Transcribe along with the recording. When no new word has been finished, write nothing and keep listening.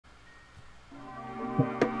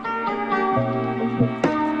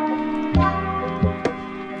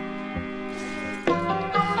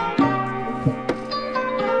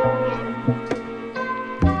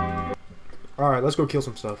Alright, let's go kill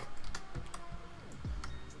some stuff.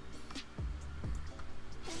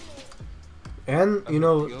 And you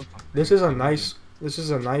know, this is a nice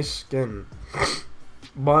skin.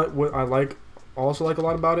 But what I also like a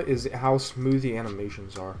lot about it is how smooth the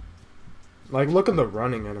animations are. Like, look at the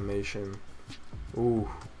running animation. Ooh.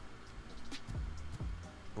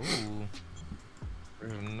 Ooh.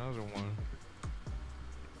 There's another one.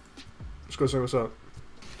 Let's go say what's up.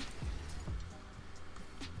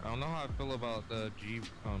 I don't know how I feel about the G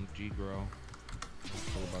grow. I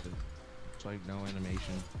feel about it. It's like no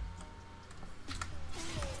animation.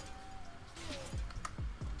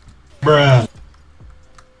 Bruh.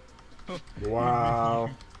 Wow.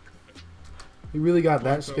 You really got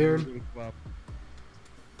that scared?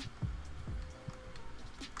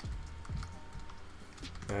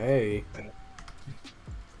 Hey.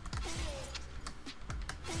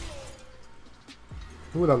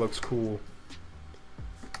 Ooh, that looks cool.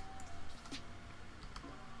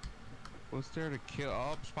 What's there to kill?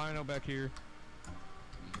 Oh, Spino back here.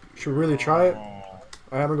 Should we really try it?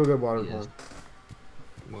 I haven't go get water. Yes.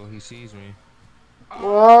 Well, he sees me.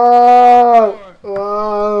 Whoa!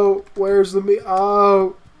 Whoa! Where's the meat?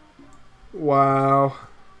 Oh! Wow.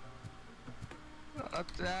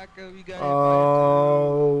 Attack him, you got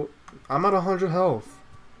Oh! I'm at 100 health.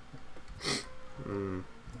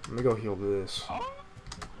 Let me go heal this. Oh.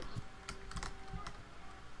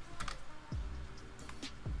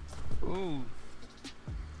 Ooh.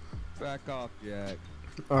 Back off, Jack.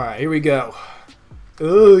 Alright, here we go.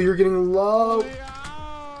 Ooh, you're getting low.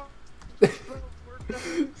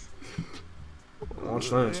 Watch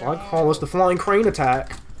this. I call this the flying crane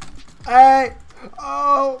attack. Hey!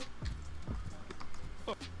 Oh!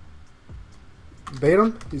 Bait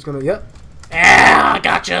him? He's gonna, yep. Ah, I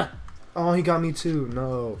gotcha! Oh, he got me too.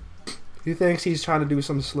 No. He thinks he's trying to do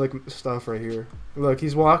some slick stuff right here. Look,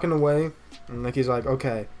 he's walking away, and like he's like,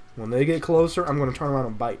 okay, when they get closer, I'm gonna turn around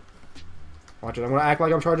and bite. Watch it. I'm gonna act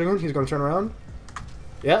like I'm charging him. He's gonna turn around.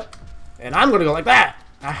 Yep. And I'm gonna go like that.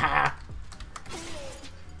 Aha.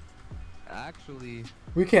 Actually,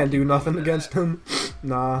 We can't do nothing against him.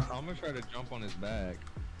 Nah. I'm gonna try to jump on his back.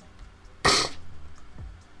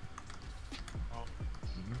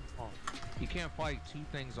 He can't fight two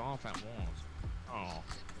things off at once. Oh.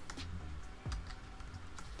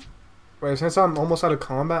 Wait, since I'm almost out of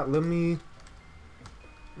combat, let me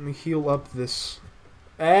heal up this.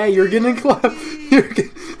 Hey, you're getting clapped. You're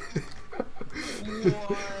getting...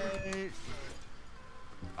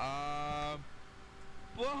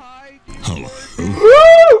 What? Behind you.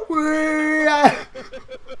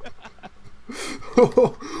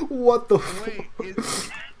 What the Wait, is...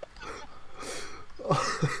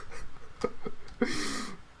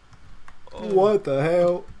 What the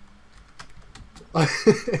hell? My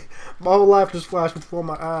whole life just flashed before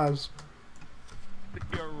my eyes.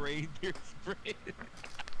 Your reindeer sprint.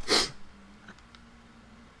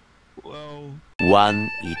 Whoa. One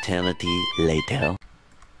eternity later.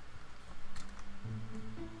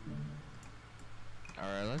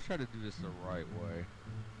 Alright, let's try to do this the right way.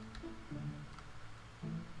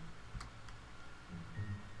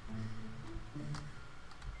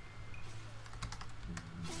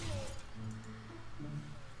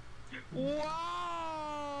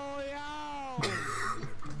 Whoa! Yo!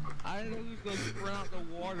 I didn't know he was gonna sprint out the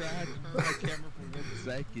water. I had to turn my camera for 1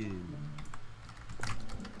 second.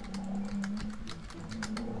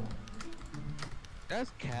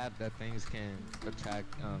 That's cab that things can attack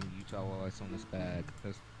Utah while it's on this bag.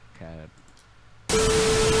 That's cab.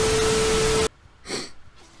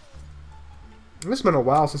 It's been a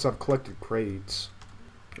while since I've collected crates.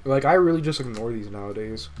 Like, I really just ignore these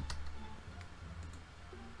nowadays.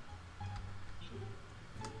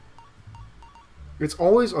 It's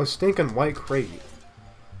always a stinking white crate.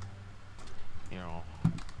 You know.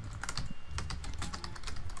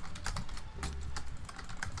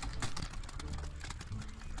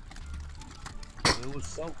 It was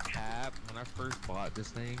so capped when I first bought this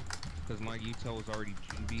thing, because my Utah was already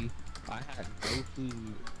GB. I had no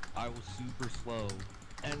food. I was super slow,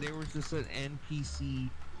 and there was just an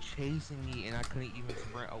NPC chasing me, and I couldn't even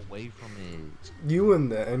sprint away from it. You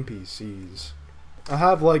and the NPCs. I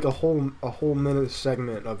have like a whole minute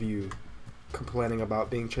segment of you complaining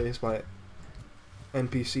about being chased by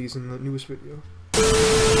NPCs in the newest video.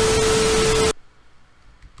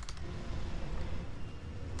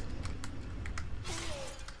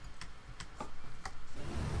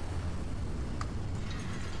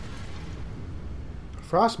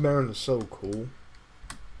 Frost Baron is so cool.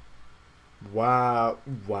 Wow,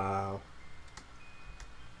 wow.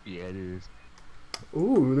 Yeah, it is.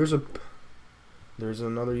 Ooh, there's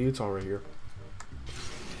another Utah right here.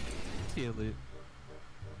 Kill it.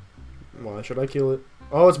 Why should I kill it?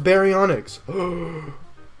 Oh, it's Baryonyx. Ooh.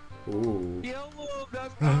 Kill him,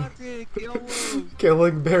 that's content. Kill him.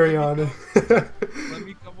 Killing Baryonyx. Let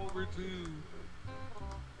me come over too.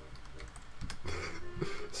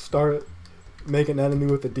 Start make an enemy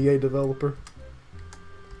with a DA developer.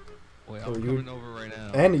 Wait, I'm coming over right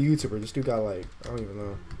now. And a YouTuber. This dude got like, I don't even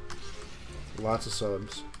know. Lots of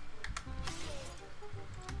subs.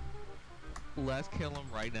 Let's kill him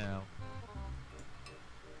right now.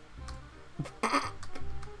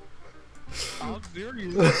 I'm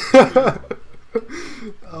serious.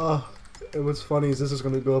 And what's funny is this is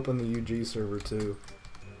going to go up on the UG server too.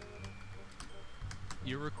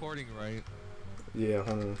 You're recording, right? Yeah,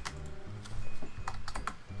 hold on.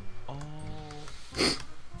 Oh.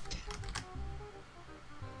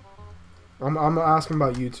 I'm asking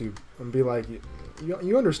about YouTube and be like,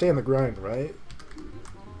 you understand the grind, right?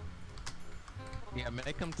 Yeah,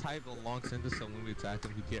 make him type a long sentence so when we attack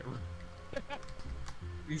him, he can't.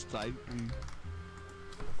 He's typing.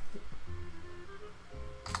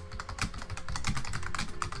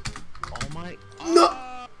 Oh my.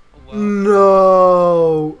 No. Well,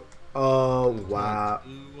 No. Oh wow.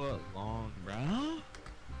 Long round.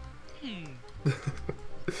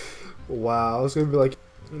 Wow. I was gonna be like,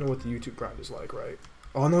 you know what the YouTube grind is like, right?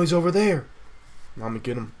 Oh no, he's over there. I'm gonna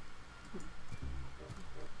get him.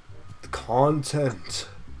 The content.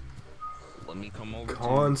 Let me come over.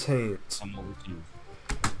 Content. Come over to you.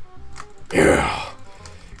 Yeah.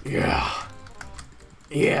 Yeah.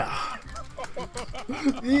 Yeah.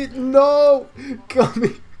 No. Come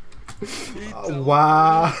here.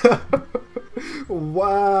 Wow.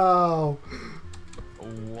 Wow.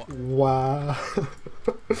 Wow.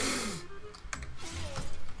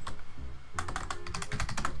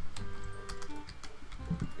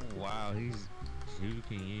 Wow, he's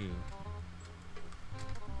juking you.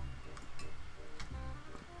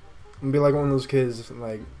 I'm gonna be like one of those kids,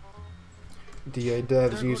 like DA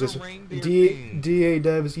devs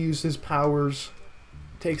use his powers,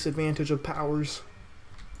 takes advantage of powers.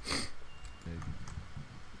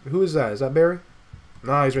 Who is that? Is that Barry?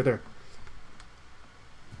 Nah, he's right there.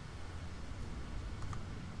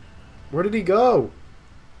 Where did he go?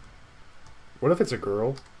 What if it's a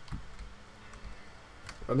girl?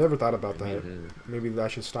 I never thought about that. Maybe I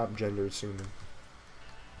should stop gender assuming.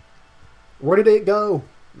 Where did it go?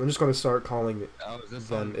 I'm just gonna start calling it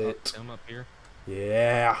them it. Up here?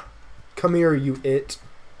 Yeah. Come here, you it.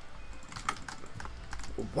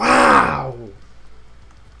 Wow.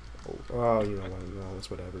 Oh, you know what? No, it's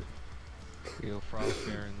whatever. Yo, Frost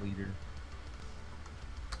Baron leader.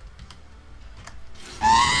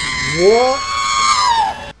 What?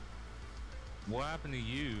 What happened to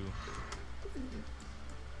you?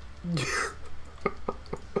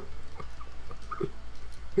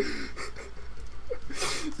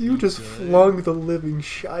 You just flung the living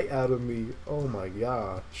shite out of me. Oh my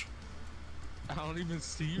gosh. I don't even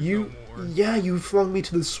see you no more. Yeah, you flung me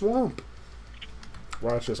to the swamp.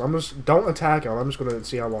 Watch this. Don't attack him. I'm just gonna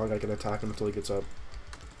see how long I can attack him until he gets up.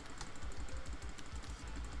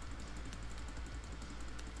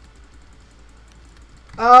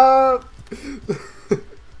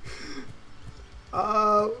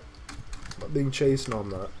 I'm being chased. No, I'm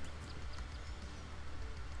not.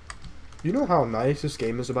 You know how nice this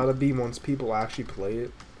game is about to be once people actually play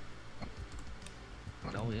it?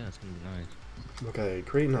 Oh yeah, it's gonna be nice. Okay,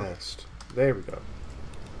 create nest. There we go.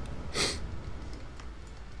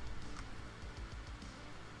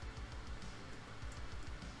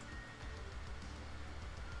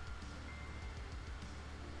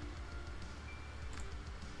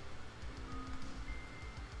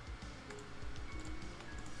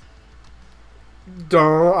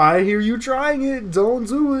 Don't, I hear you trying it. Don't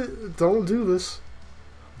do it. Don't do this.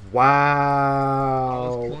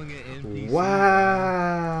 Wow. Wow.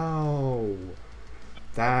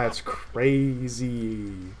 That's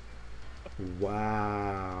crazy.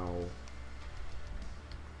 Wow.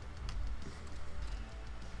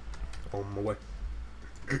 On my way.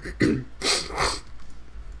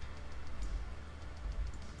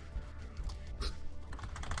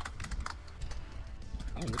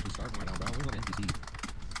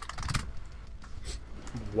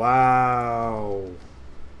 Wow.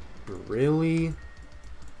 Really?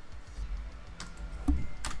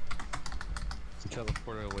 To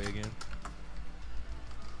teleport away again.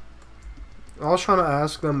 I was trying to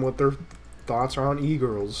ask them what their thoughts are on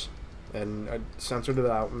e-girls, and I censored it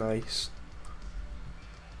out nice.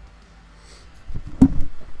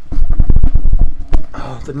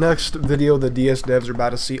 The next video the DS devs are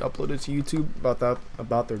about to see uploaded to YouTube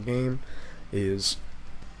about their game is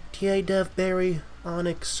TA Dev Barry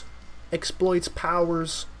Onyx exploits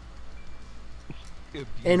powers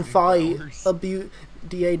And fight.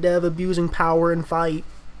 DA Dev abusing power and fight.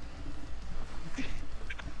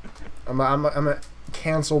 I'm gonna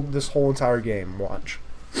cancel this whole entire game. Watch.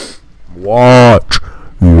 Watch.